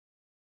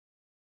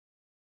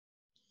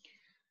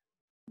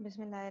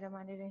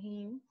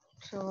Bismillahirrahmanirrahim.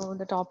 So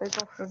the topic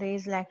of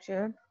today's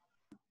lecture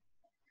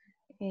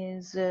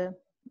is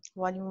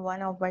volume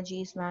 1 of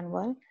BERGEY'S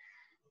manual,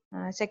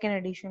 second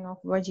edition of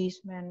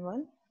BERGEY'S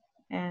manual,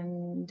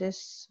 and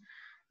this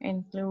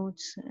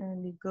includes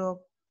the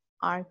group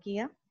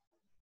ARCHEA.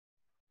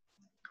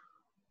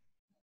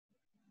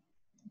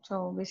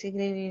 So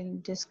basically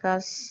we'll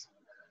discuss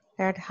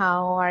that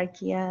how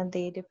ARCHEA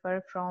they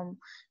differ from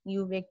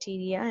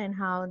eubacteria and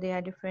how they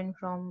are different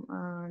from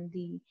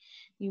the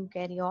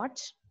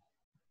eukaryotes.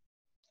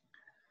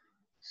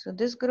 So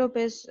this group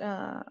is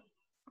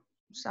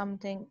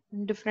something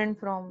different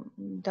from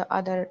the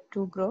other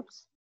two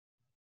groups,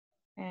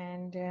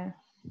 and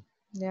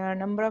there are a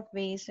number of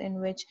ways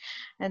in which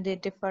they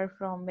differ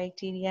from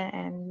bacteria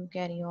and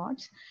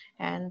eukaryotes,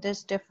 and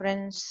this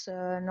difference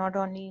not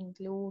only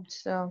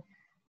includes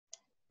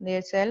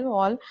their cell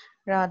wall,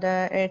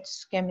 rather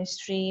its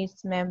chemistry,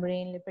 its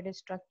membrane, lipid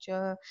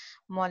structure,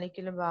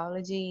 molecular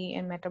biology,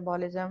 and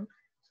metabolism.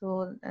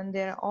 So, and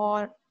there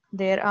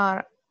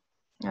are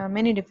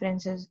many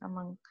differences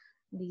among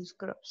these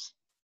groups.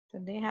 So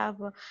they have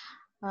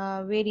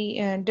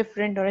very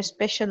different or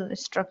special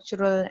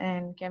structural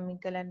and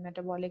chemical and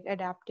metabolic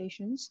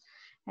adaptations,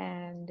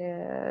 and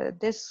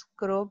this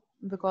group,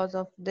 because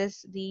of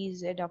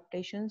these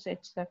adaptations,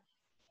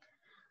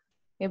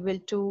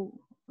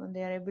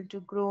 they are able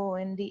to grow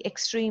in the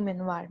extreme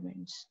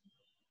environments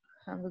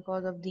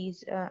because of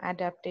these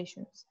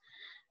adaptations.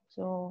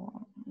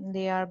 So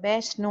they are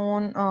best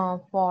known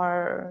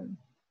for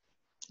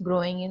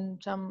growing in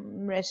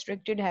some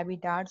restricted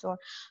habitats, or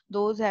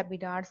those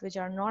habitats which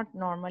are not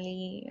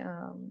normally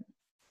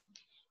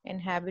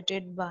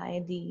inhabited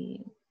by the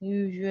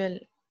usual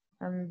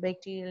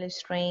bacterial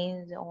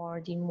strains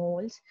or the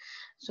molds.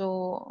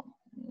 So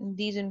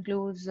these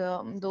includes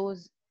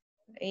those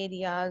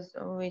areas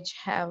which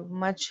have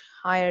much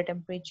higher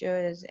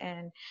temperatures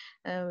and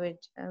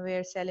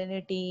where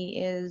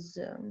salinity is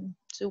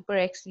super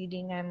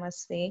exceeding, I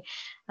must say.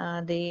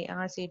 They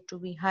are said to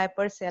be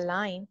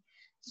hypersaline.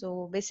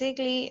 So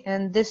basically,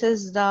 and this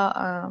is the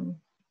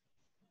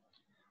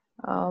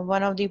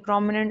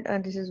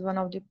this is one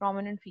of the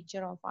prominent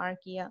feature of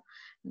archaea,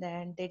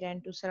 that they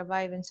tend to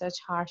survive in such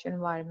harsh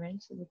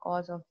environments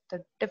because of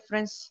the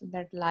difference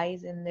that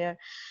lies in their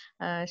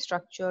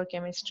structure,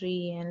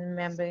 chemistry, and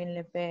membrane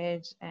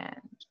lipids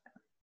and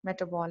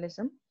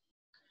metabolism.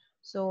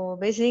 So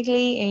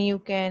basically, you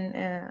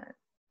can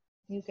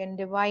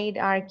divide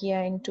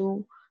archaea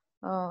into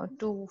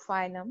two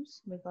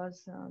phylums,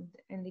 because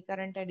in the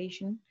current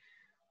edition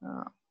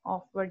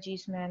of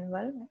BERGEY'S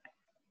manual,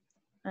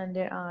 and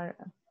there are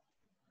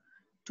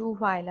two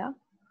phyla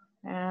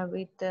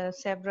with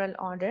several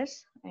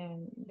orders,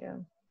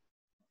 and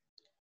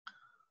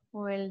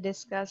we'll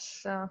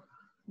discuss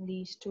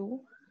these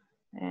two,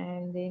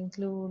 and they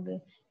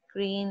include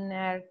Crane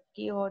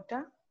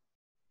archaeota,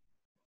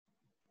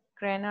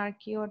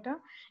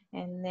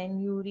 and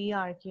then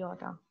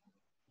archaeota.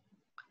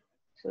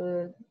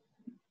 So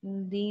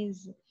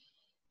these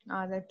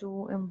are the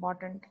two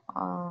important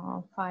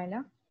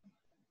phyla,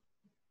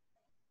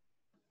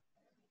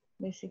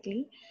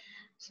 basically.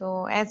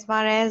 So as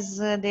far as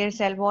their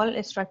cell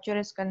wall structure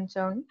is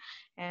concerned,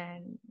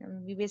 and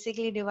we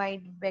basically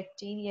divide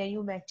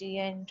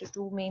eubacteria into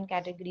two main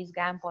categories,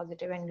 gram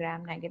positive and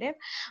gram negative.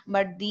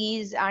 But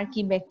these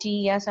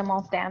archaebacteria, some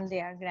of them they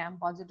are gram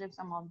positive,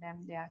 some of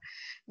them they are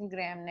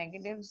gram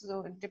negative.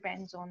 So it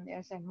depends on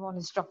their cell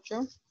wall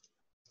structure,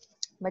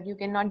 but you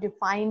cannot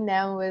define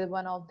them with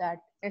one of that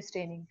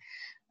staining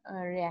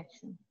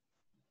reaction.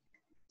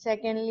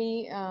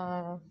 Secondly,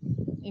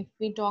 if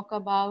we talk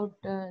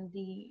about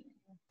the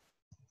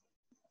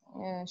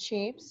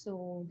shapes,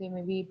 so they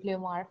may be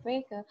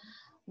pleomorphic,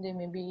 they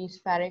may be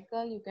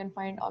spherical. You can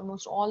find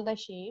almost all the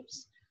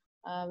shapes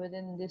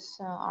within this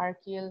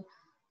archaeal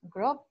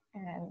group,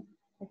 and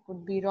it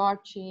could be rod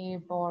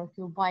shape or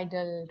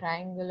cuboidal,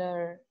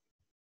 triangular,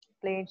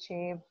 plate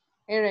shape,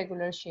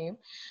 irregular shape.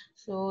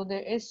 So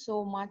there is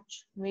so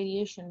much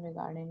variation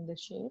regarding the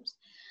shapes.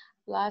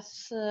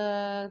 Plus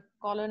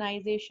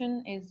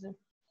colonization is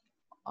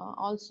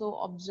also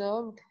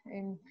observed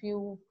in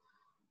few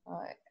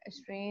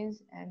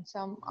strains, and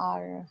some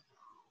are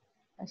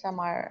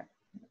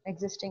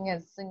existing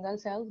as single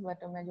cells,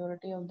 but a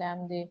majority of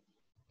them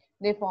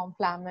they form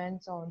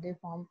filaments, or they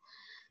form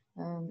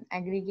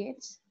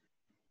aggregates,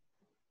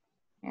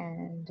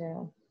 and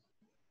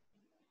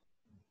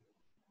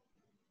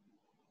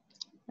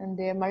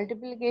their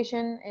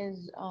multiplication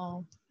is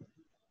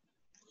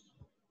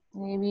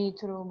maybe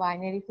through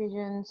binary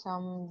fission.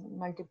 Some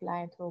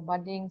multiply through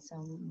budding,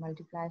 some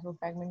multiply through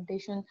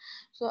fragmentation.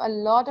 So a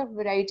lot of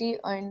variety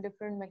in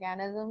different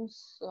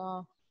mechanisms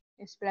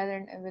is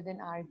present within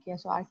archaea.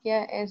 So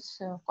archaea is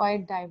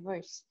quite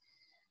diverse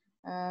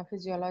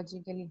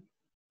physiologically,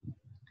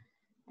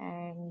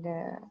 and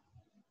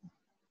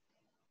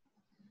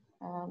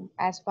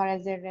as far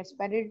as their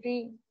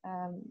respiratory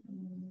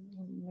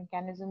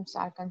mechanisms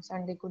are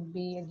concerned, they could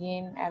be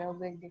again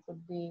aerobic, they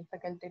could be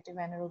facultative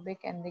anaerobic,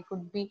 and they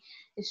could be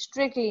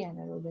strictly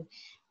anaerobic.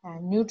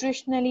 And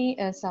nutritionally,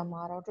 some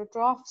are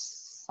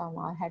autotrophs, some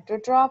are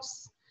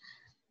heterotrophs,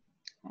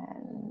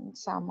 and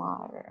some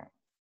are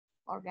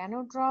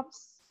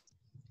organotrophs.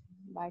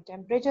 By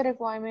temperature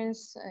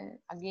requirements,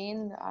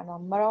 again, a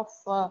number of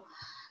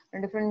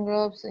different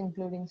groups,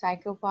 including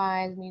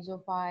cyclophiles,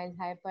 mesophiles,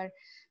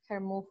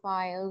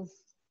 hyperthermophiles.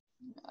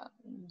 Uh,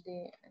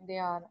 they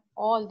are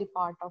all the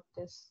part of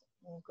this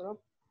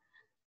group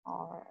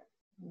or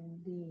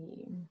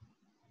the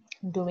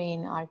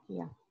domain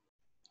ARCHEA.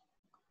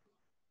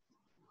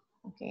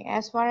 Okay,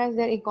 as far as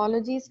their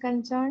ecology is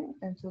concerned,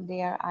 and so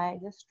they are, I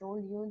just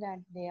told you that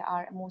they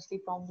are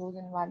mostly from those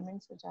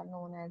environments which are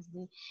known as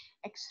the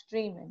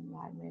extreme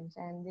environments,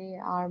 and they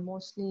are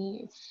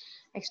mostly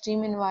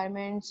extreme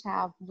environments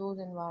have those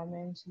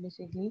environments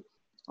basically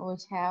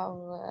which have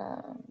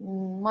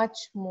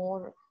much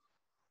more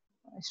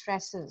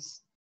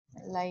stresses,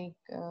 like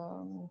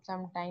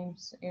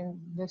sometimes in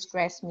the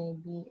stress may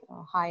be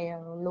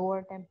higher or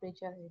lower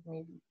temperature, it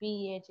may be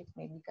pH, it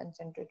may be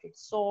concentrated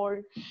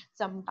salt,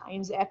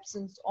 sometimes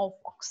absence of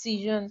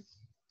oxygen,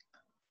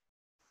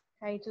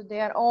 right? So they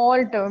are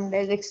all termed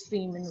as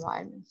extreme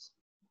environments.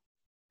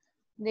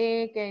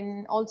 They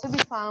can also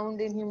be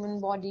found in human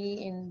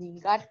body, in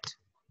the gut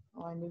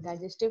or in the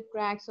digestive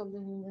tracts of the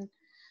human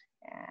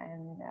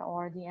and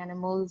or the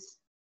animals.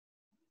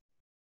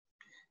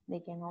 They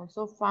can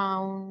also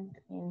found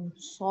in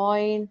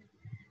soil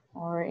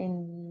or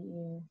in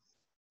the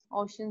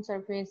ocean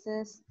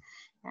surfaces,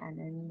 and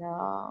in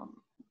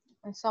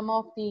some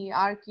of the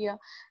archaea,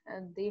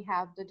 they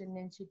have the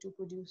tendency to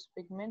produce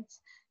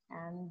pigments,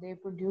 and they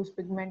produce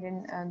pigment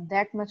in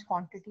that much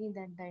quantity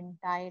that the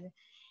entire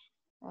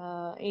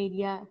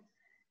area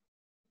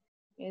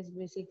is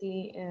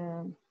basically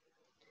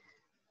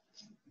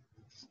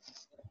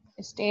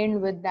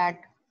stained with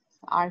that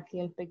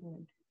archaeal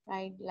pigment.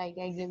 Right, like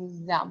I give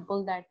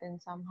example that in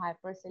some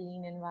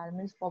hypersaline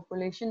environments,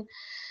 population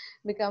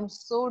becomes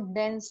so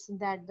dense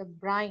that the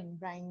brine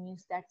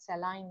means that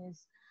saline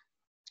is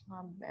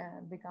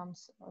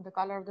becomes, the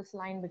color of the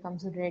saline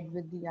becomes red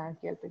with the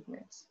archaeal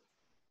pigments.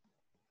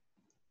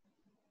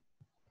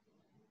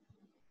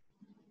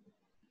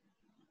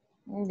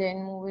 And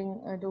then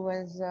moving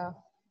towards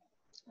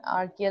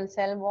archaeal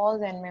cell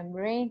walls and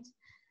membranes.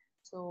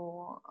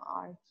 So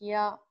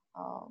archaea,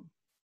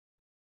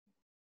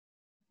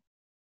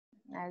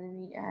 as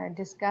we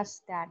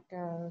discussed, that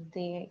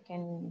they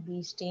can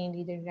be stained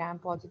either gram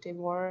positive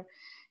or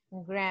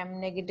gram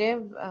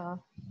negative,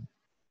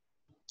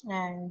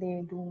 and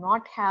they do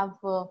not have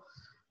a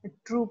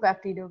true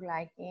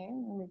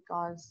peptidoglycan,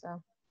 because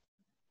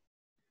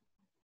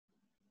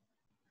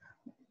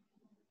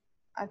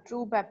a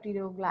true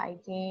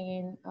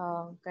peptidoglycan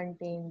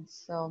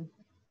contains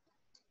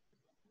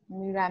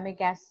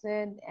uramic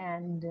acid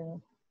and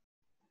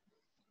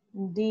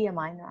D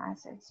amino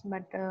acids,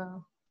 but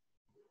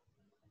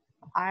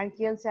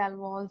archaeal cell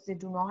walls, they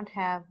do not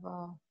have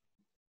the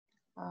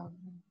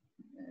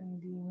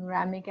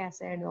uramic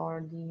acid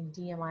or the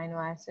D amino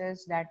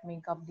acids that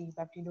make up the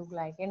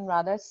peptidoglycan.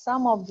 Rather,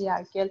 some of the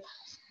archaeal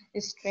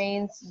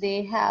strains,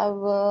 they have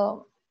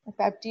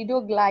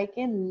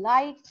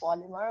peptidoglycan-like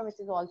polymer, which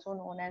is also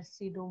known as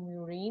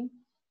pseudomurine,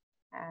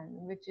 and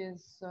which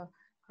is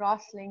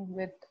cross-linked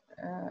with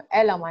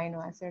L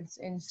amino acids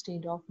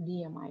instead of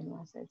D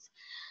amino acids.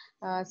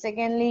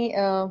 Secondly,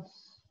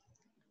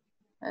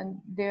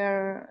 and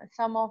there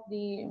some of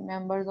the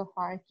members of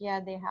archaea,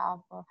 they have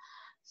a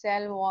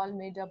cell wall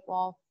made up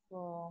of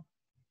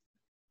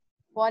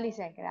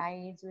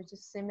polysaccharides, which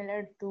is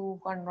similar to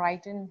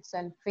chondroitin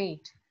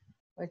sulfate.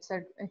 It's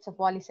a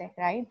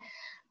polysaccharide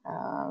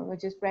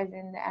which is present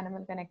in the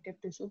animal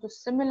connective tissue. So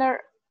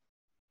similar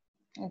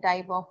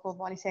type of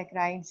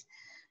polysaccharides,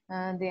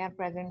 they are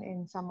present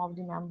in some of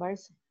the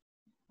members,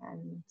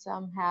 and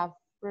some have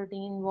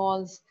protein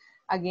walls.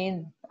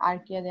 Again,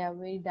 archaea, they are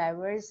very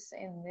diverse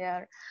in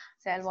their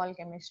cell wall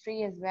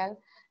chemistry as well,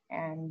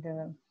 and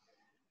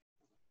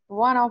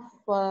one of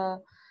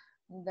the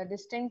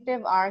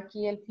distinctive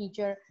archaeal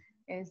feature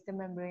is the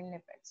membrane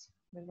lipids,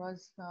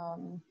 because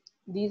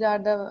these are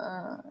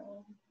the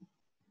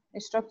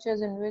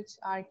structures in which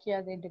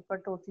archaea, they differ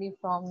totally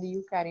from the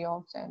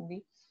eukaryotes and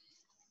the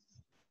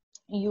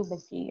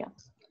eubacteria.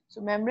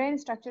 So membrane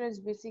structure is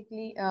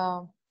basically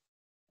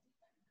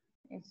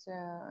it's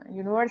a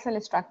universal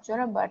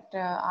structure, but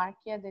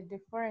archaea, they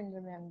differ in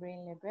the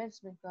membrane lipids,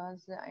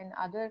 because in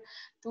other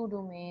two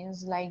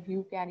domains like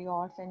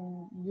eukaryotes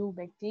and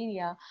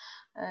eubacteria,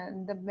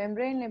 the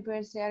membrane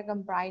lipids, they are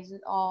comprised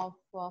of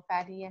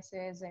fatty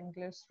acids and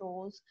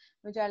glycerols,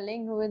 which are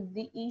linked with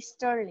the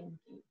ester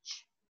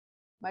linkage.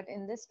 But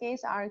in this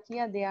case,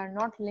 archaea, they are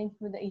not linked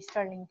with the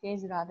ester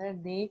linkage, rather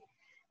they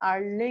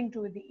are linked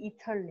with the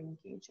ether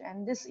linkage.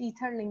 And this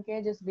ether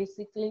linkage is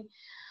basically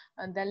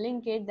the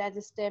linkage that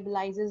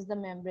stabilizes the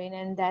membrane,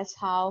 and that's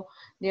how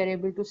they are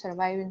able to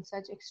survive in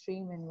such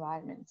extreme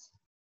environments.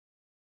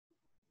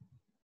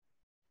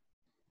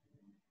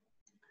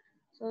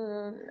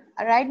 So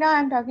right now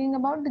I'm talking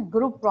about the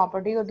group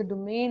property or the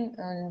domain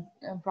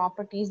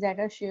properties that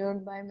are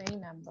shared by many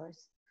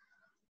members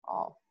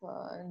of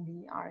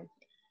the ARCHEA.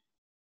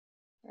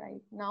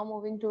 Right now,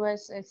 moving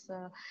towards its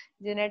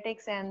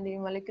genetics and the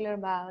molecular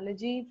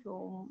biology.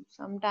 So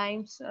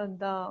sometimes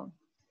the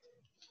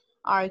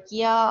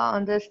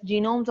ARCHEA, the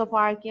genomes of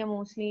ARCHEA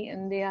mostly,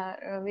 and they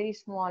are very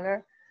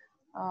smaller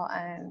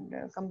and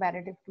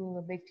comparative to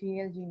the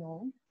bacterial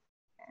genome.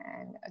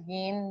 And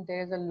again,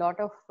 there is a lot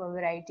of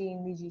variety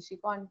in the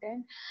GC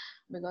content,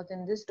 because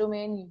in this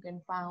domain you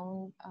can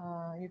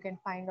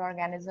find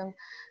organisms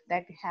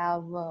that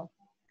have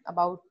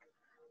about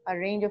a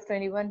range of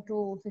 21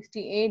 to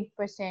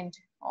 68%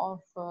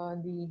 of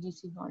the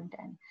GC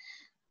content.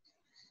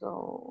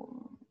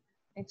 So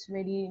it's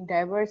very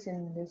diverse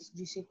in this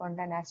GC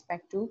content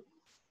aspect too.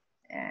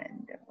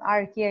 And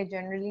ARCHEA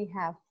generally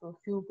have a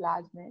few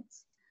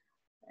plasmids,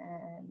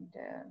 and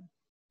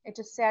it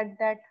is said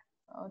that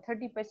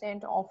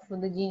 30% of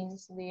the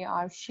genes, they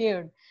are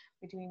shared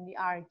between the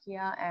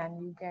ARCHEA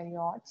and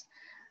eukaryotes.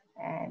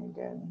 And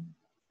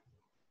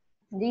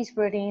these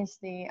proteins,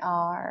 they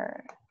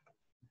are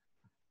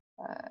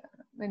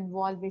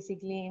involved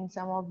basically in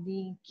some of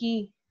the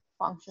key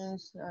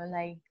functions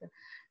like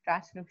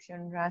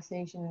transcription,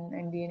 translation,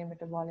 and DNA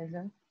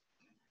metabolism.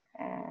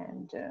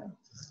 And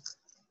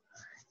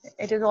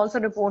it is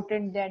also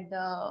reported that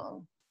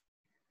the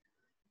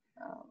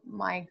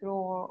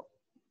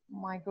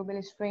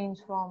microbial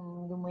strains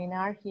from the main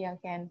ARCHEA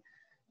can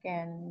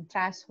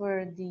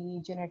transfer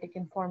the genetic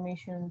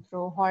information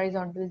through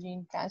horizontal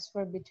gene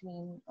transfer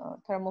between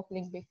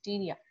thermophilic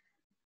bacteria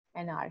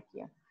and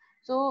ARCHEA.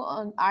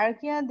 So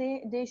ARCHEA,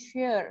 they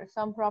share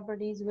some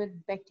properties with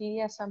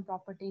bacteria, some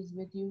properties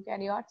with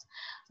eukaryotes,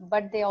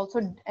 but they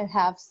also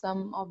have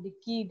some of the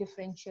key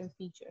differential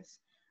features.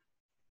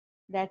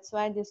 That's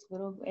why this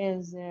group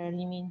is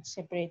remains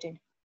separated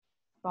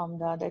from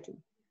the other two.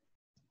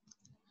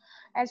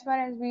 As far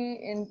as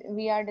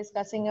we are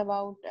discussing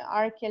about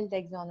archaeal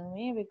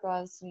taxonomy,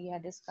 because we are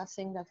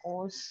discussing the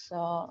course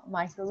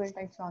microbial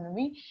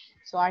taxonomy,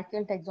 so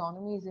archaeal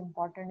taxonomy is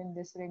important in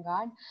this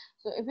regard.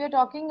 So if we are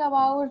talking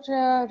about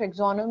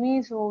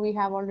taxonomy, so we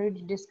have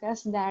already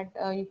discussed that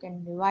you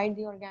can divide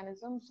the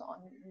organisms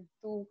on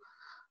two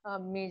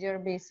major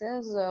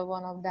bases.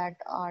 One of that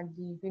are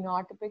the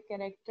phenotypic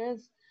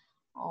characters,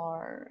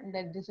 or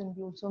that this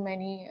includes so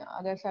many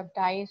other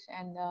subtypes,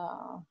 and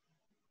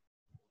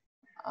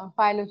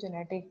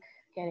phylogenetic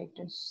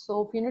characters.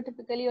 So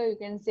phenotypically, or you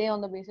can say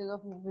on the basis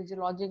of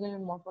physiological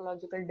and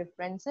morphological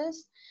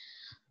differences,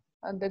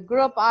 the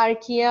group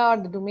ARCHEA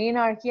or the domain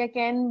ARCHEA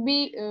can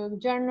be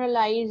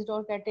generalized,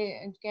 or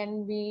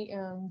can be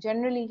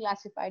generally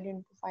classified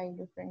into 5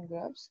 different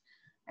groups,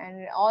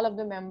 and all of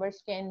the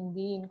members can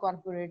be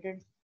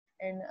incorporated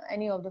in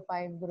any of the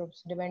 5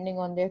 groups depending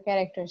on their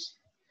characters.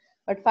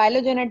 But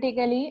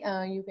phylogenetically,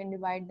 you can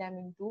divide them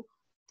into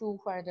 2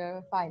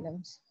 further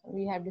phylums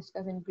we have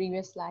discussed in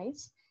previous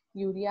slides: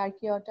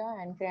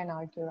 Euryarchaeota and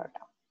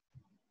Cranarchaeota.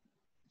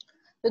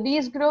 So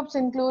these groups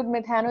include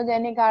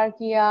methanogenic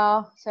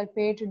archaea,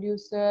 sulfate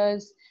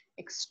reducers,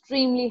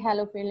 extremely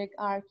halophilic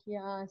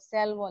archaea,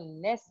 cell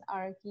wall-less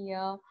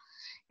archaea,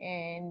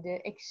 and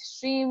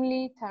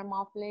extremely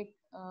thermophilic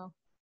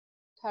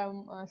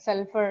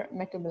sulfur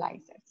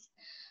metabolizers.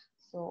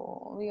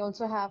 So we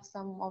also have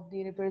some of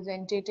the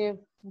representative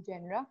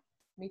genera: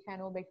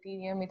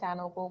 Methanobacterium,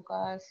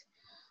 Methanococcus,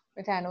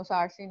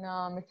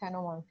 Methanosarcina,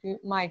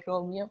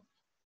 Methanomicrobium.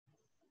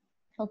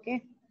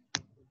 Okay.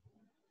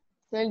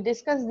 So we'll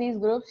discuss these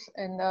groups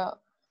in the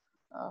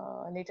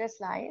later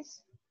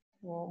slides.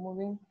 So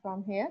moving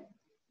from here.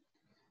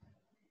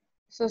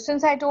 So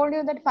since I told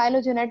you that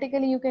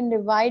phylogenetically you can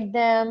divide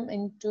them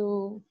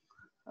into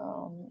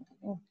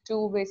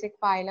 2 basic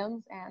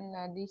phylums,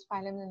 and these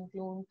phylums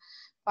include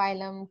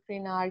phylum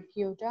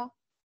Cranarchaeota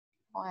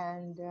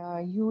and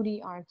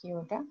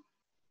Euryarchaeota.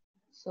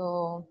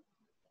 So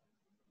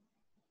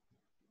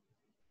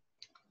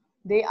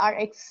they are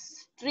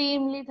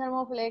extremely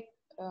thermophilic.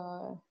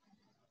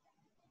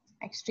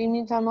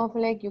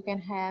 You can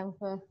have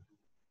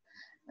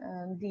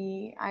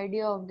the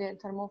idea of their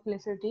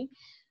thermophilicity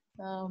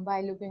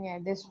by looking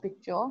at this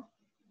picture,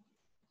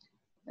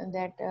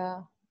 that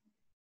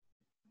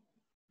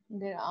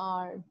there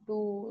are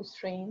 2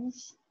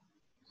 strains,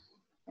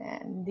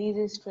 and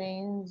these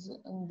strains,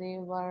 they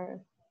were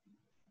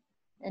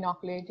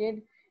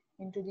inoculated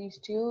into these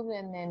tubes,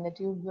 and then the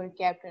tubes were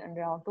kept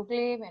under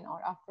autoclave, and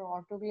after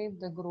autoclave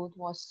the growth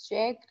was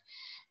checked,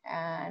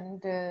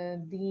 and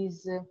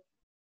these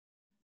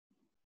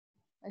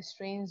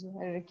strains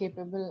were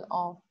capable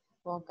of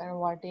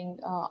converting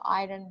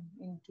iron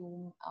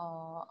into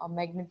a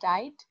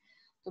magnetite.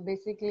 So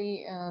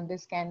basically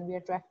this can be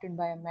attracted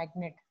by a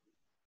magnet.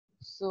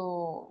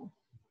 So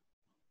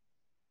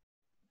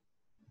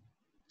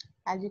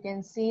as you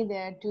can see,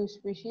 there are 2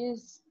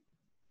 species.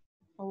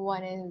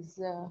 One is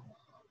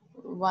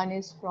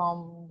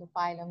from the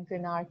phylum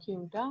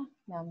Cranarchaeota,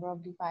 member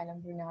of the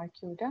phylum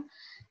Cranarchaeota,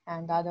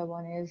 and the other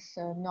one is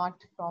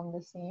not from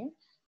the same.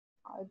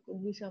 It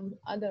could be some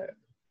other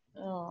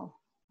uh,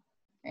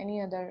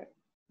 any other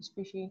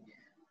species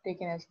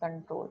taken as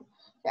control.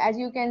 So as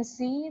you can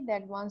see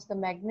that once the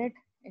magnet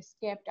is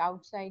kept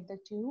outside the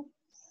tube,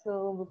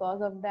 so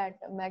because of that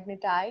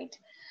magnetite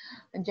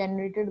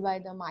generated by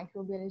the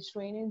microbial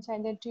strain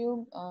inside the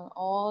tube,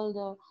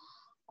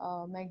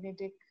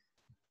 magnetic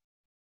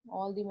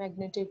all the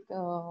magnetic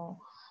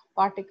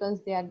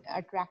particles, they are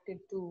attracted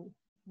to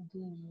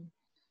the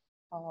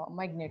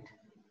magnet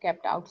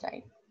kept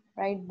outside,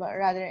 right? But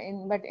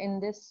in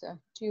this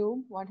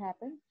tube, what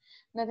happened?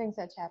 Nothing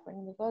such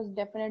happened, because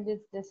definitely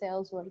the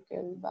cells were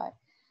killed by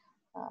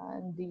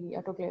the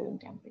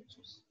autoclaving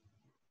temperatures,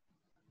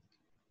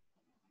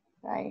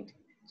 right?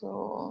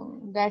 So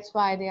that's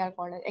why they are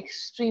called as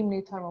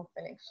extremely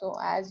thermophilic. So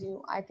as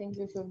you, I think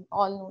you should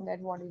all know that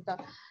what is the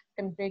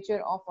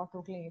temperature of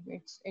autoclave.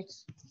 It's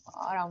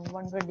around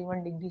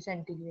 121 degrees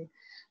centigrade.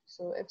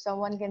 So if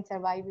someone can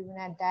survive even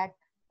at that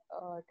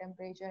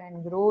temperature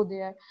and grow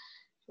there,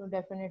 so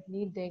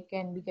definitely they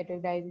can be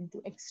categorized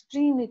into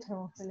extremely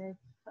thermophilic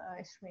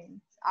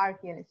strains,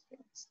 archaeal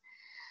strains.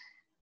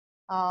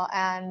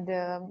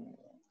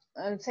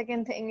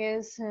 Second thing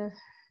is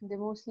they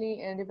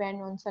mostly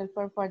depend on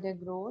sulfur for their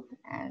growth,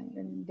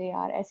 and they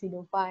are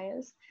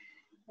acidophiles,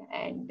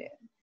 and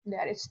they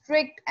are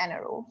strict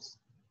anaerobes.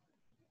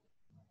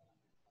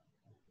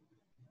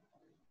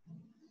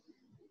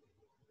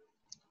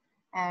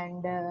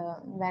 And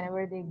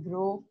whenever they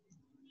grow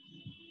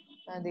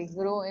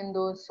in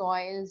those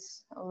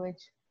soils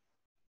which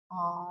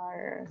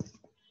are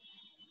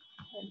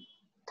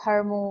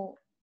thermo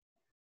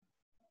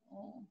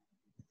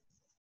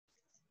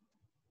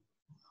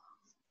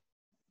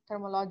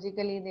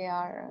thermologically, they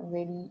are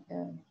very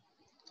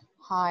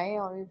high,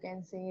 or you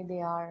can say they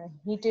are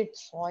heated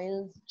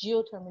soils,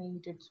 geothermally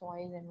heated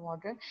soils and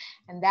water,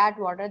 and that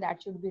water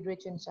that should be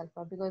rich in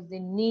sulfur, because they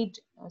need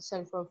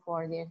sulfur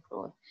for their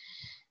growth.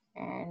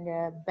 And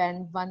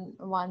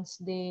once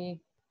they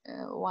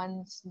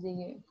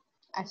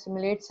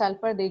assimilate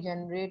sulfur, they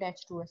generate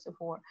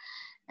H2SO4,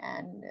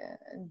 and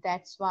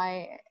that's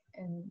why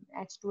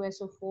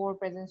H2SO4,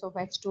 presence of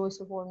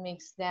H2SO4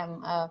 makes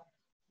them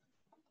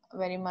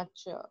very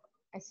much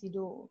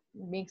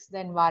makes the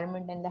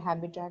environment and the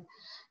habitat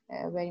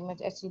very much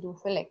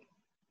acidophilic,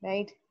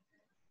 right?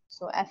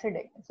 So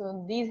acidic.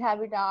 So these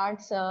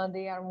habitats,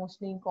 they are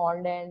mostly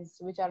called as,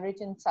 which are rich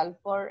in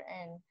sulfur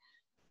and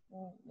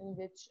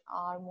which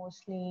are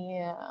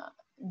mostly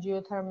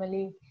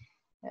geothermally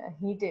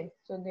heated.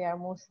 So they are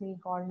mostly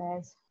called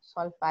as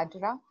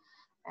sulfatera.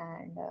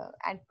 And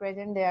at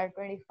present there are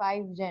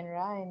 25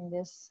 genera in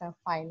this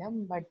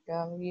phylum, but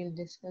we'll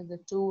discuss the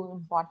two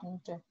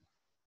important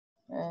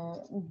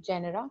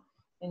genera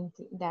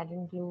that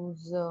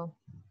includes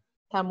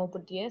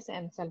Thermopoteus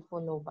and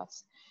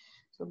Sulfolobus.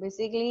 So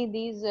basically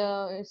these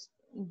are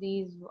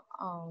these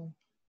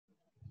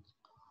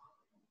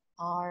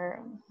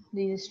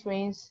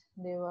strains.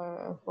 They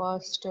were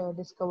first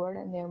discovered,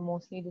 and they are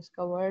mostly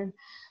discovered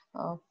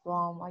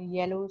from a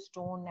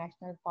Yellowstone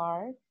National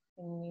Park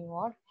in New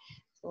York.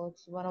 So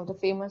it's one of the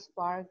famous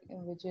park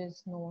which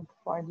is known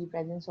for the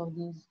presence of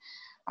these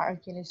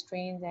archaeal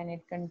strains, and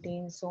it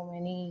contains so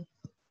many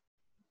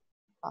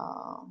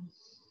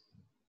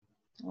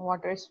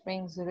water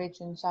springs rich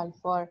in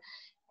sulfur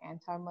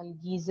and thermal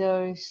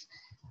geysers.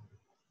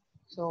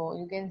 So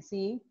you can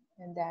see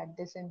that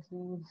this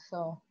includes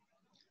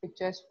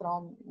pictures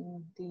from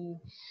the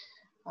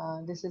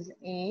this is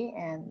A,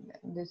 and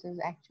this is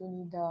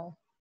actually the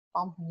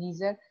pump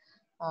geyser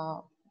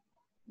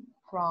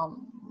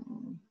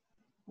from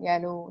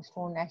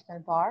Yellowstone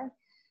National Park,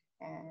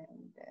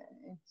 and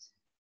it's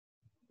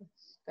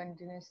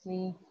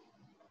continuously,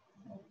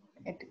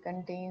 it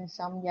contains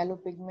some yellow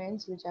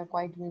pigments which are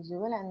quite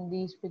visible, and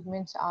these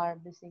pigments are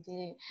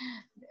basically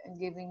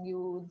giving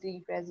you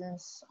the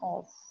presence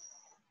of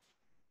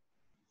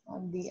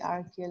the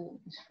archaeal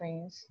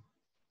strains.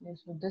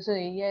 So this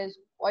area is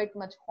quite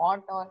much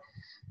hot, or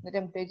the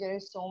temperature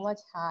is so much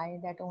high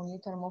that only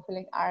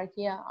thermophilic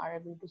archaea are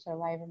able to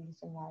survive in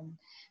this environment.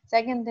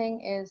 Second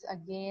thing is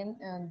again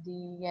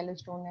the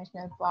Yellowstone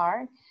National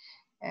Park,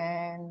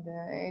 and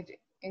it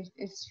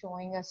is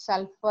showing a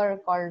sulfur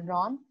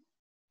cauldron,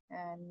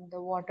 and the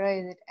water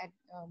is at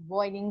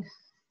boiling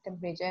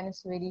temperature, and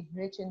it's very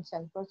rich in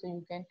sulfur, so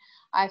you can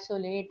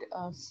isolate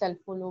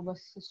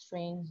Sulfolobus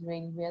strains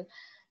very well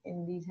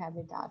in these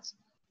habitats.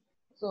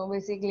 So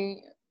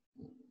basically,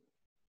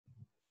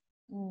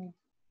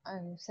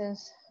 and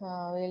since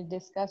we'll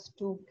discuss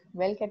two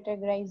well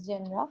categorized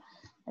genera,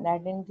 and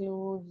that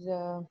includes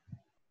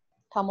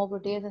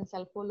Thermoproteus and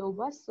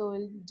Sulfolobus, so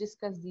we'll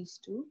discuss these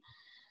two.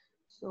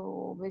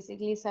 So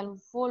basically,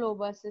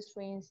 Sulfolobus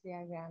strains, they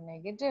are gram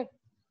negative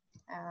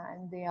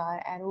and they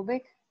are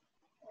aerobic,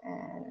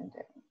 and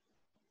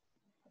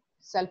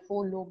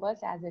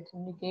Sulfolobus, as it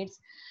indicates,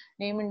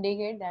 name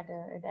indicate that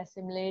it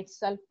assimilates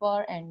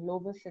sulfur, and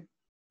lobus, it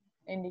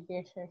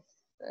indicates a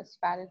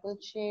spherical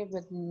shape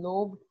with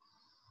lobes,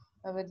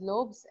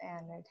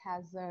 and it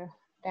has a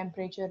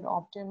temperature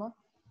optima.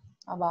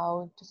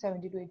 about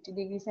 70 to 80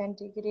 degrees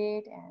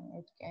centigrade, and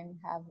it can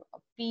have a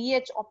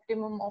pH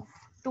optimum of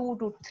 2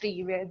 to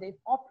 3 where they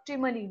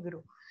optimally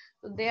grow.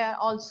 So they are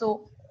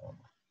also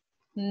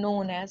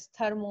known as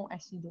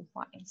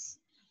thermoacidophiles,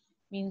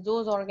 means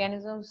those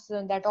organisms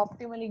that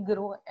optimally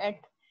grow at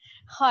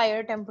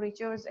higher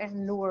temperatures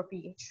and lower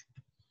pH.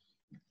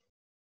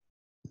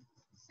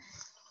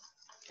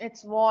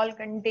 Its wall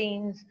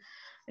contains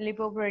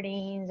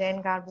lipoproteins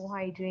and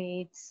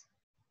carbohydrates,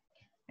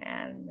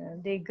 and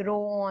they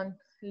grow on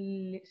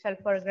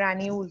sulfur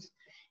granules,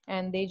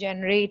 and they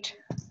generate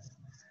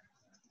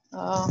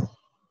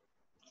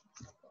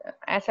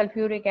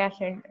sulfuric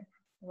acid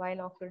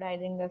while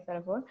oxidizing the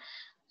sulfur.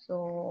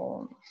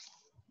 So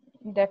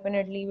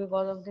definitely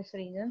because of this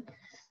reason,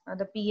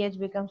 the pH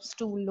becomes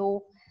too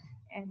low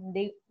and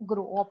they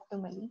grow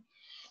optimally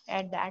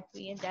at that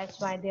pH. That's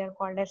why they are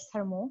called as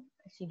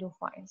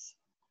thermoacidophiles.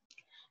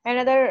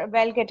 Another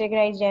well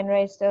categorized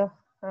genre is the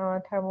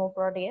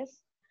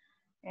thermoproteus,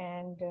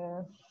 and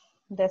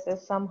this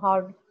is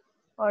somehow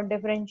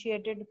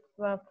differentiated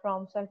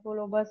from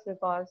sulfolobus,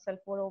 because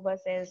sulfolobus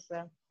is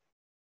a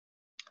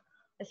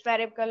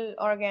spherical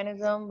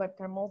organism, but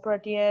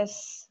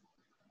thermoproteus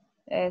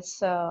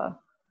is a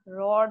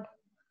rod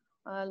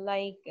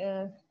like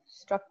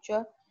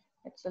structure.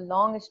 It's a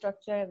long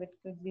structure. It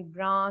could be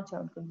branched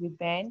or it could be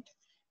bent,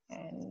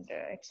 and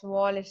its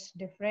wall is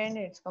different.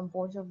 It's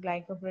composed of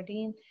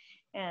glycoprotein,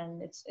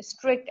 and it's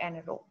strict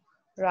anaerobe.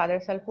 Rather,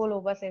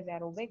 sulfolobus is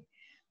aerobic,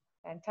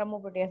 and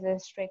thermoproteus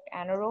is strict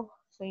anaerobe.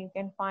 So you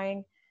can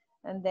find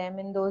them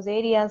in those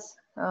areas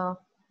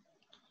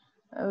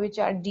which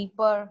are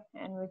deeper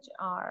and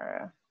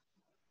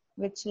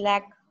which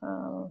lack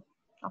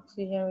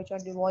oxygen, which are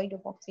devoid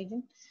of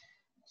oxygen.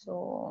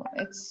 So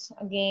it's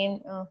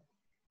again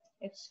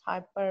it's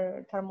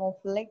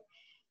hyperthermophilic,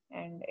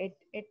 and it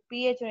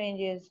pH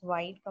range is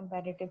wide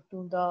comparative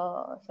to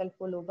the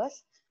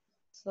sulfolobus.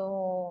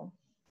 So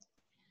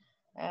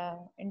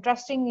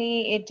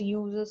interestingly, it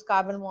uses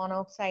carbon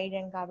monoxide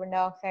and carbon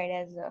dioxide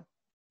as a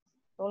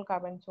sole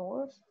carbon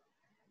source,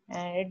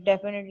 and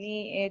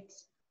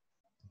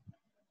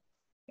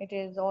it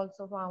is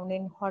also found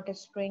in hot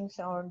springs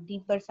or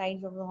deeper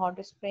sides of the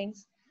hot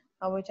springs,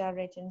 which are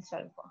rich in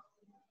sulfur.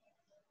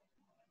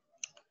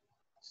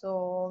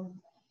 So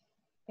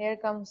here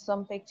comes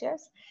some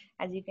pictures.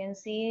 As you can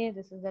see,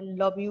 this is the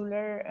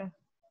lobular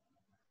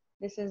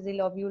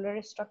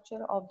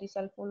structure of the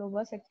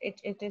sulfolobus.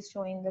 It is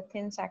showing the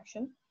thin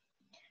section,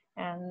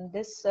 and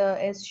this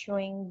is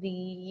showing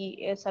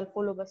the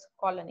sulfolobus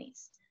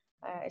colonies.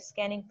 A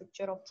scanning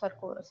picture of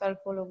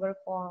sulfolobus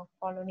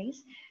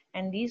colonies,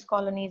 and these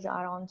colonies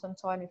are on some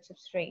solid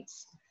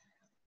substrates,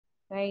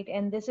 right?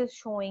 And this is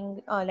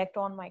showing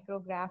electron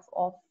micrograph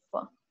of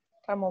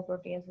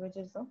thermoproteus, which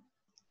is a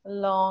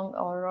long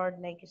or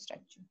rod-like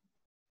structure.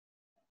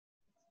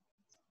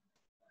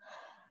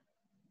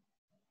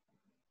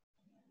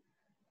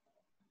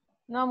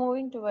 Now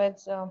moving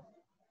towards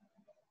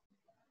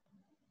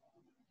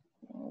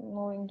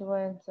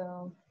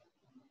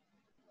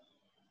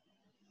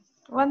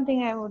one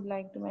thing I would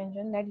like to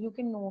mention, that you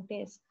can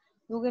notice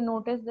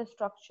the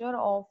structure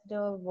of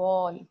the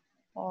wall,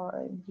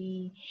 or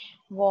the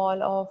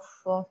wall of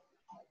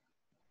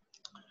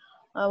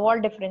wall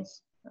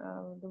difference.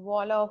 The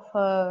wall of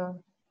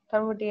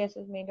thermoproteus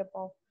is made up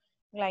of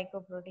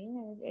glycoprotein,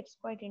 and it's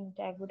quite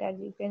intact. But as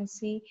you can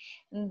see,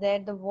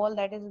 that the wall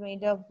that is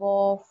made up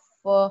of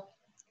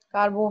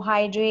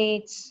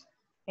carbohydrates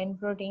and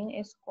protein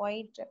is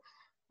quite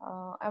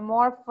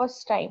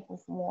amorphous type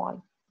of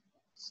wall.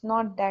 It's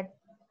not that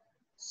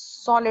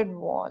solid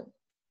wall.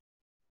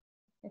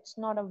 It's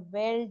not a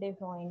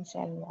well-defined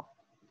cell wall.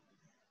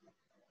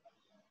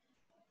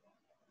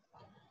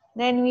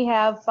 Then we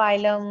have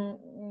phylum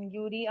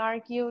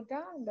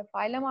Euryarchaeota. The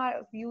phylum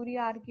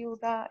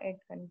Euryarchaeota, it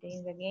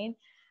contains again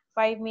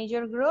 5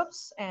 major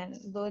groups, and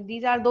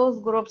these are those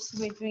groups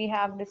which we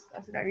have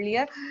discussed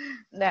earlier,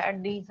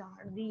 that these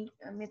are the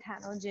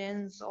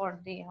methanogens, or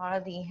they are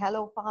the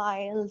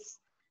halophiles,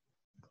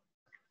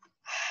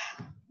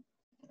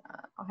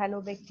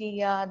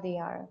 halobacteria, they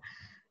are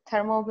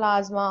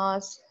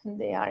thermoplasmas,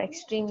 they are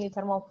extremely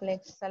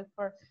thermophilic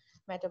sulfur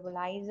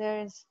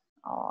metabolizers,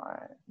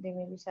 or they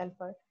may be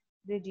sulfur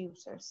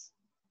reducers.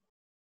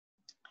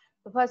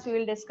 So first we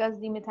will discuss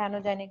the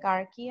methanogenic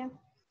archaea.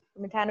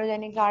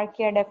 Methanogenic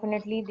archaea,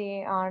 definitely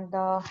they are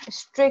the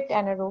strict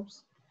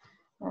anaerobes.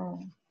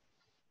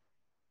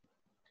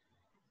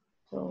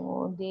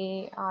 So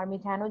they are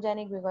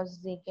methanogenic because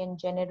they can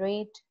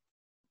generate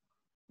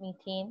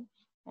methane,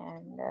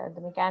 and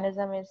the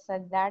mechanism is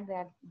such that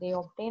they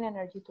obtain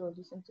energy through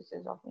the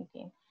synthesis of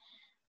methane.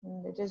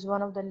 And it is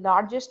one of the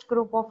largest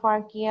group of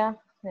archaea.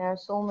 There are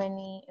so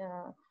many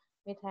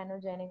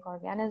methanogenic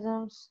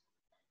organisms,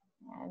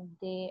 and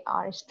they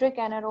are strict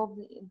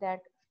anaerobes,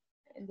 that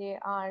they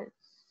are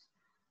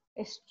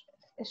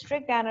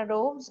strict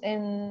anaerobes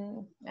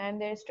and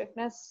their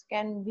strictness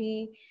can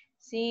be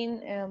seen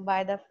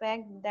by the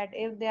fact that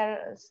if they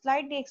are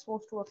slightly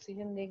exposed to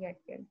oxygen, they get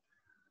killed.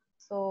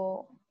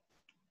 So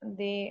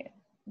they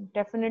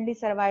definitely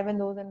survive in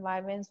those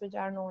environments which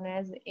are known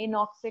as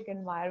anoxic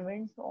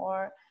environments,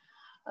 or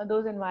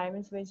those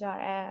environments which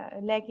are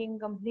lacking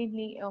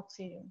completely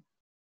oxygen.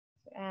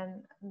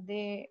 And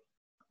these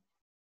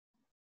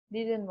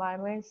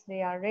environments,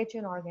 they are rich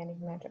in organic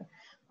matter.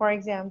 For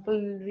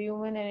example,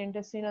 human and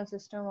intestinal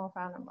system of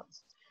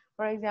animals.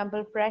 For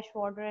example, fresh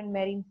water and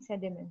marine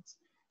sediments,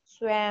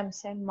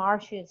 swamps and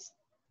marshes,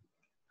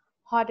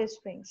 hot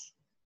springs,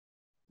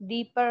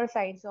 deeper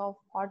sides of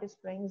hot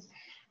springs,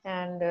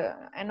 and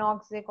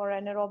anoxic or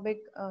anaerobic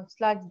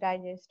sludge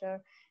digester,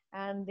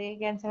 and they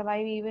can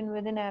survive even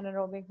within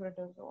anaerobic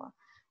protozoa.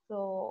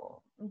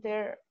 So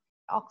their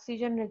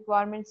oxygen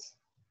requirements,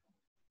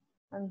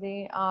 and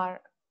they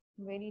are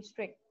very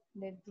strict.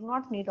 They do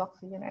not need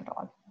oxygen at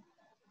all,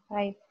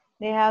 right?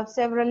 They have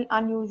several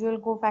unusual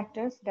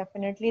cofactors.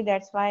 Definitely,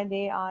 that's why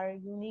they are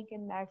unique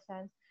in that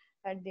sense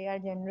that they are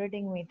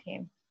generating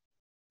methane,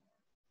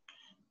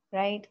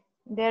 right?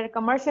 Their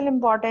commercial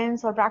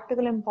importance or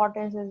practical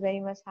importance is very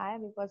much high,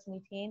 because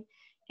methane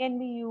can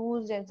be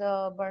used as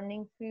a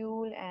burning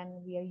fuel,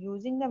 and we are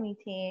using the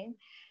methane,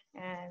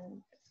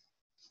 and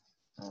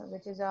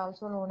which is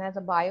also known as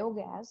a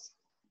biogas.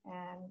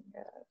 And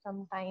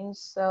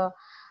sometimes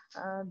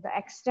the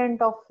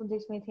extent of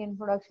this methane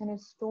production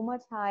is too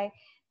much high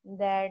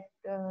that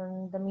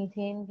the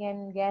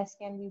methane gas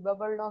can be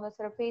bubbled on the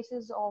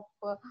surfaces of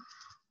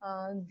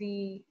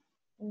the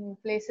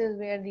places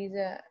where these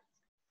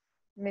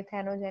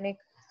methanogenic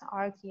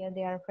archaea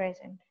they are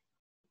present.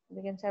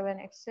 They can serve an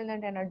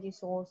excellent energy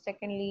source.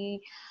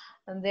 Secondly,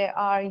 they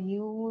are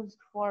used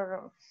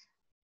for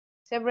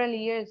several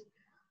years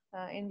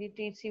in the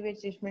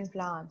sewage treatment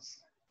plants.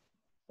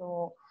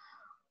 So,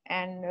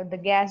 and the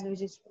gas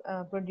which is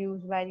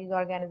produced by these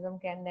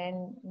organisms can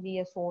then be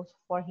a source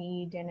for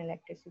heat and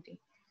electricity.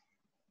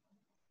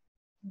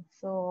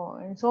 So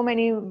in so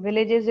many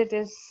villages, it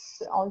is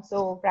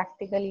also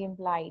practically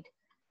implied,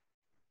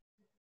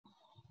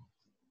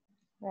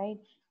 right,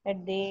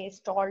 that they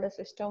installed a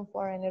system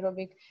for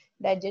anaerobic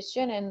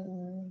digestion,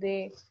 and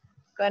they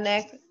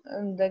connect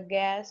the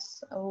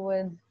gas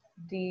with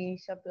the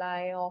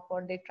supply of,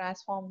 or they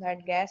transform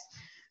that gas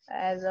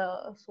as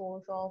a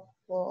source of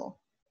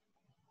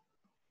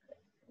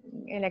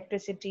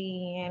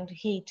electricity and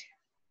heat,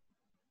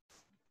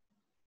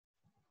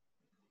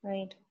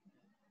 right?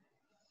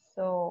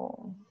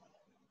 So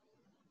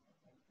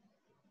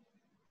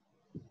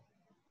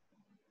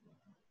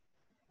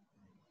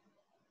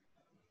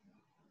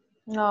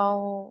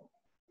now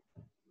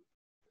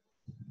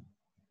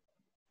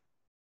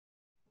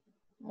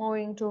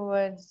moving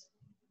towards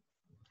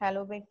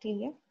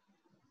halobacteria.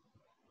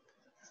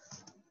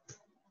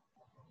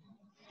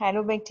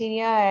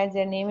 Halobacteria, as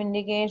their name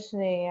indicates,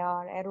 they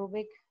are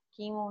aerobic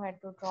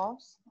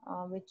chemoheterotrophs,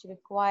 which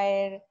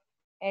require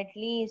at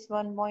least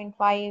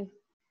 1.5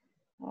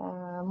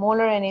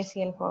 molar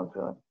NaCl for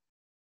growth.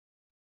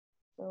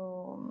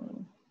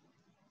 So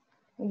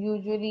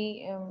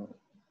usually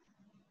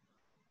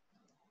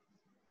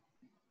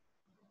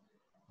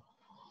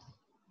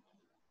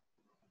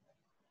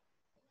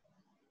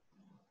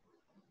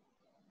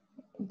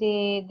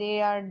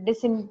they are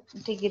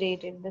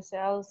disintegrated. The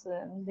cells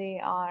they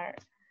are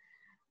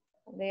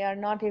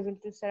not able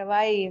to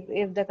survive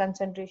if the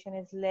concentration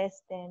is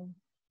less than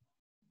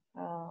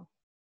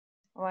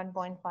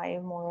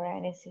 1.5 molar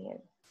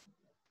NaCl.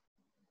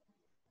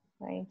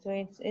 Right, so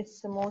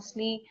it's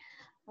mostly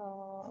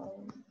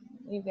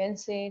you can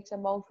say it's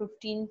about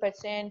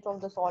 15%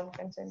 of the salt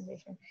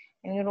concentration.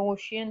 In your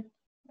ocean,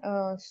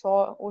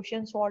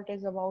 ocean salt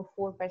is about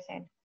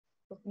 4%.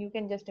 So you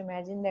can just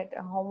imagine that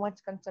how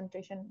much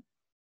concentration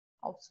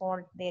of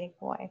salt they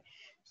require.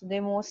 So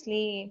they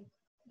mostly,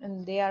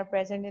 and they are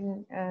present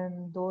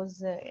in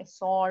those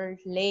salt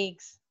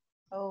lakes,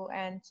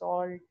 and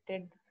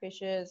salted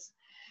fishes,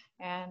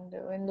 and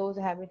in those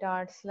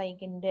habitats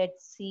like in Dead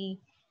Sea,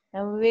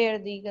 where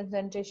the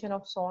concentration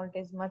of salt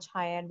is much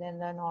higher than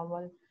the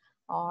normal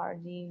or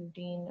the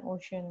routine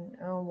ocean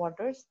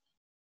waters,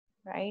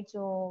 right?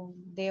 So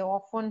they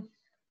often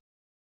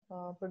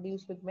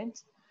produce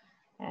pigments,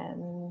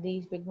 and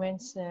these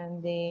pigments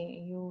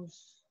they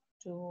use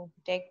to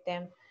protect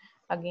them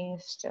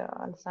against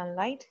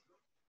sunlight.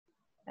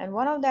 And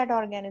one of that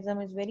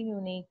organism is very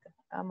unique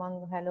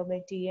among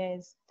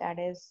halobacteria, that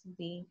is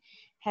the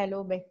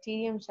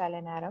Halobacterium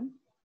salinarum.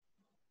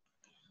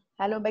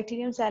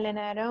 Halobacterium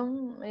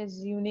salinarum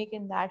is unique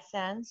in that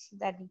sense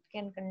that it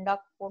can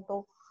conduct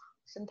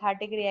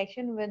photosynthetic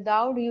reaction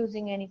without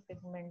using any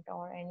pigment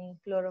or any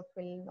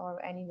chlorophyll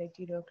or any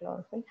bacterial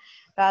chlorophyll.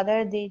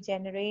 Rather, they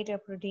generate a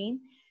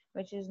protein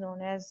which is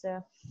known as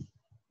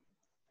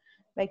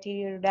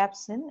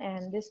bacteriorhodopsin,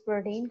 and this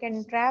protein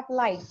can trap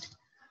light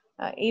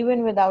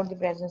even without the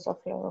presence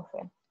of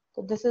chlorophyll.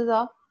 So this is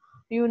a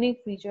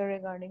unique feature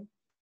regarding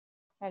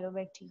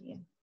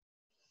halobacterium.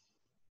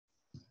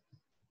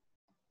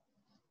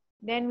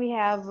 Then we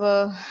have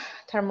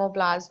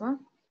thermoplasma.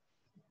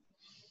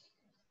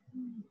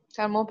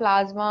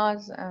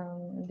 Thermoplasmas,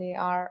 they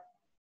are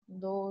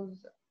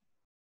those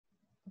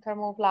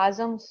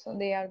thermoplasms,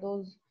 they are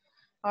those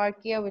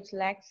archaea which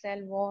lack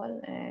cell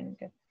wall, and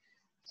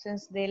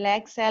since they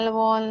lack cell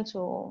wall,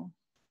 so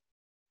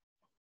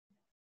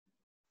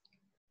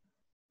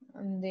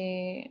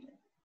they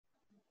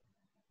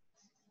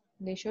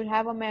should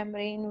have a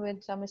membrane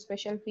with some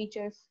special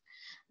features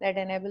that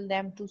enable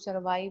them to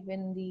survive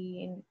in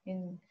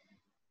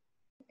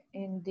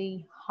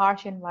the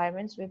harsh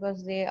environments,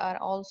 because they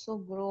also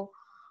grow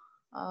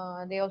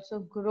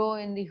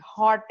in the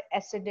hot,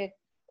 acidic,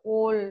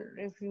 cold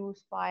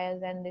refuse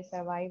piles, and they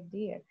survive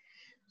there.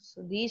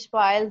 So these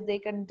piles, they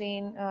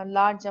contain a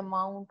large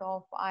amount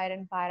of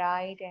iron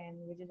pyrite, and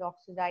which is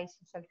oxidized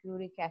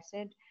sulfuric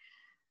acid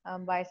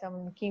by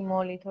some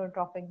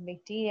chemolithotrophic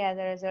bacteria. As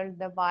a result,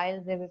 the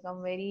piles, they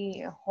become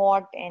very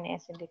hot and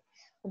acidic.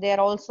 They are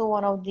also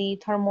one of the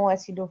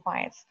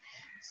thermoacidophiles.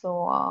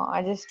 So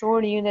I just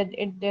told you that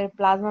their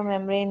plasma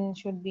membrane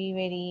should be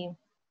very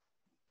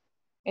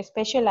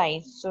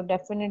specialized. So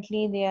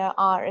definitely they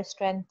are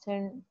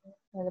strengthened.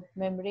 The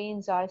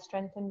membranes are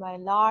strengthened by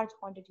large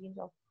quantities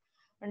of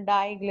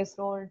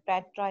diglycerol,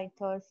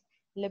 tetraethers,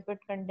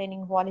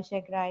 lipid-containing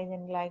polysaccharides,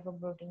 and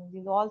glycoproteins.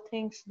 These all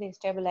things, they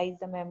stabilize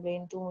the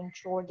membrane to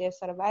ensure their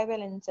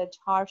survival in such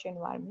harsh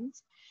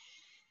environments.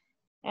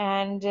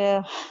 And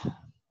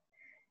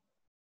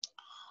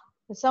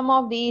some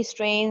of these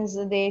strains,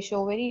 they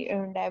show very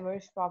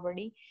diverse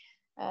property,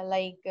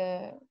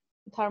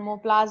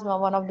 thermoplasma.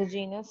 One of the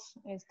genus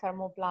is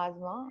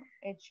thermoplasma.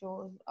 It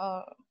shows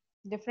a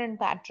different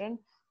pattern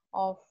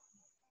of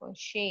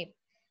shape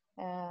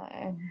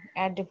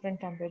at different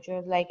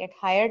temperatures. Like at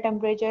higher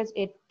temperatures,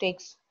 it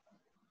takes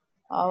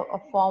a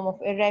form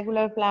of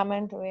irregular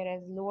filament,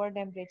 whereas lower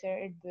temperature,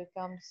 it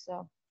becomes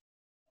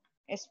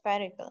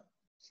spherical.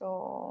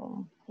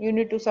 So you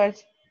need to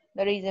search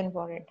the reason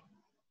for it,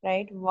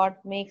 right?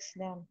 What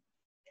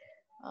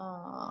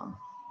uh,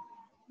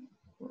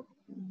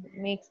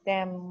 makes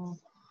them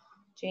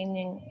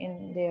changing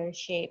in their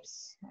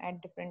shapes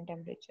at different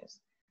temperatures,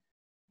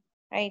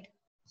 right?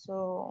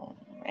 So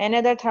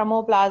another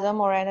thermoplasm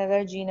or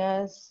another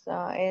genus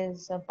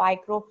is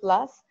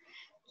Picroflus.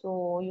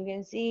 So you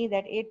can see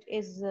that it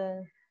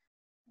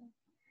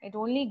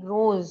only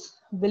grows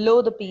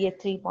below the pH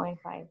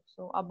 3.5.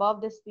 So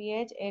above this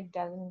pH, it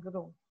doesn't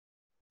grow,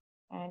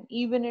 and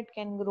even it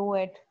can grow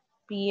at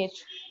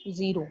pH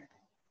 0,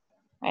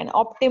 and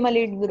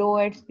optimally it grow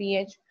at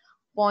pH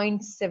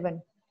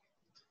 0.7.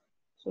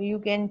 So you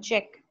can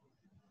check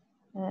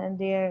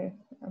their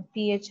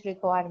pH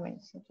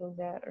requirements. So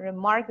the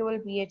remarkable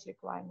pH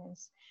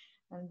requirements,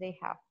 and they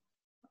have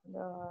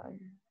the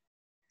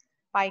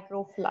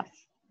Picroflus,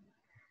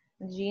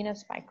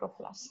 genus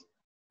Picroflus.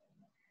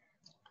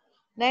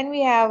 Then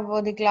we have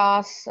the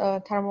class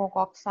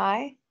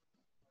Thermococci.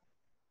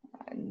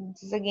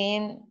 This is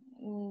again,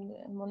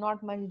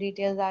 not much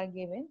details are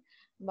given,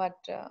 but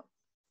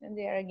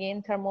they are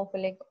again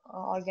thermophilic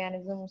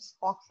organisms,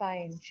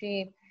 cocci in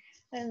shape,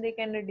 and they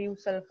can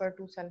reduce sulfur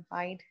to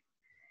sulfide.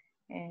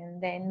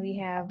 And then we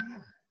have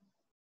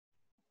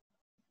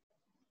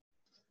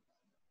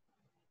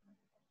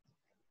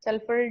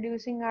sulfur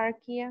reducing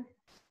archaea,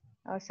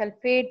 or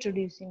sulfate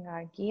reducing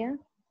archaea,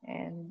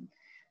 and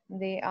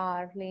they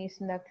are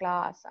placed in the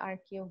class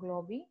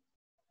Archaeoglobi,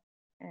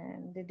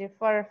 and they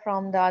differ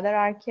from the other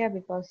archaea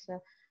because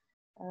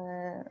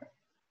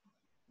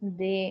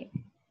they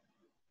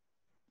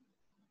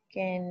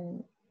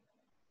can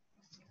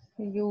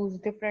use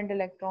different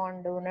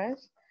electron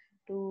donors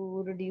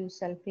to reduce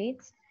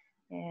sulfates,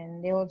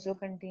 and they also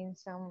contain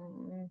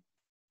some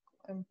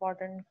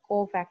important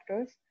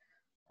cofactors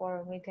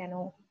for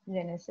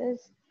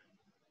methanogenesis.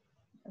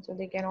 So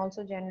they can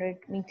also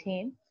generate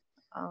methane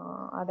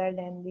other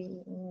than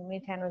the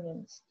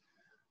methanogens,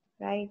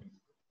 right?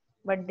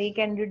 But they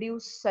can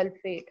reduce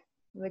sulfate,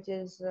 which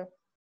is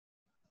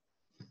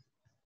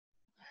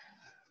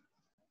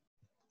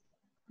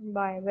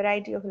by a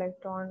variety of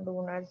electron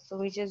donors, so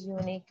which is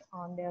unique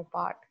on their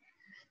part,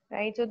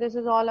 right? So this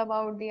is all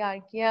about the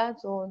archaea.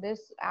 So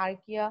this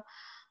archaea,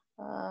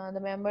 the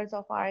members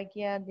of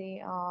archaea,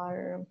 they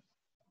are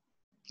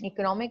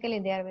economically,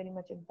 they are very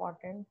much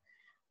important,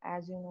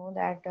 as you know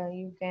that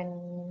you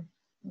can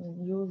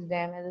use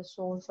them as a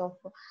source of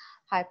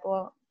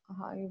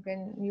you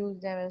can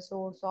use them as a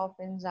source of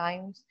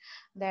enzymes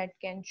that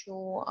can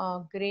show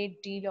a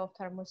great deal of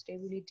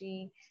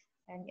thermostability.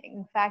 And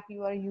in fact,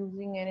 you are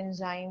using an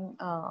enzyme,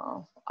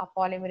 a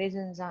polymerase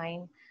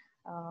enzyme,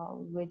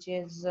 which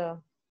is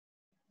known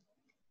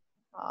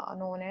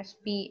as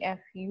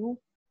PFU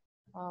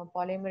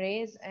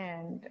polymerase,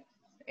 and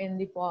in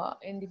the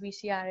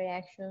PCR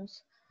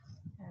reactions,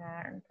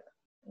 and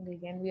they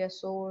can be a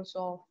source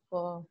of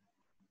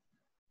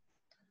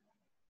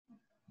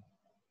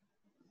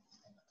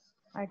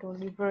I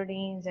told you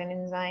proteins and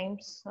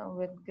enzymes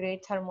with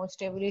great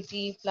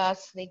thermostability.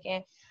 Plus,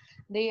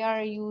 they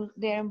are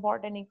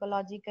important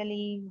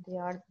ecologically.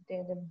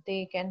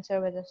 They can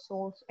serve as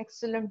a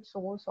excellent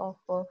source of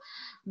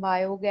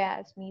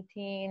biogas,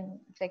 methane.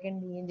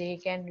 Secondly, they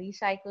can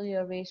recycle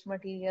your waste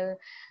material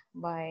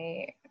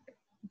by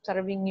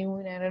serving you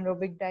in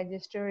anaerobic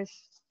digesters.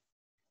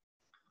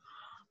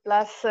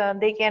 Plus,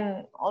 they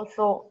can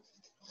also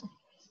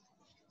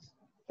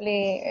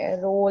play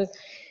a role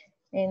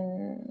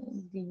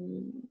in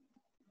the,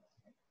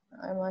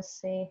 I must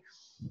say,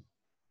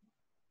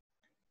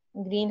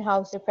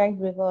 greenhouse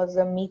effect, because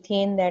the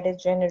methane that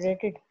is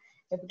generated,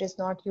 if it is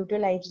not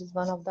utilized, is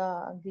one of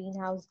the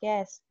greenhouse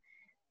gas.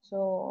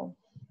 So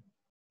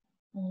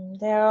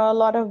there are a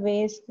lot of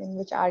ways in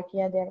which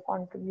archaea they are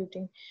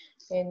contributing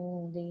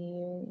in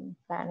the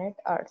planet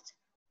Earth,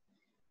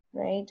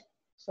 right?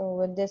 So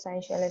with this, I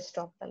shall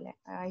stop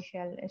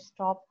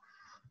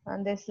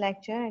this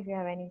lecture. If you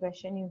have any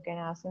question, you can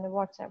ask in the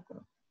WhatsApp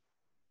group.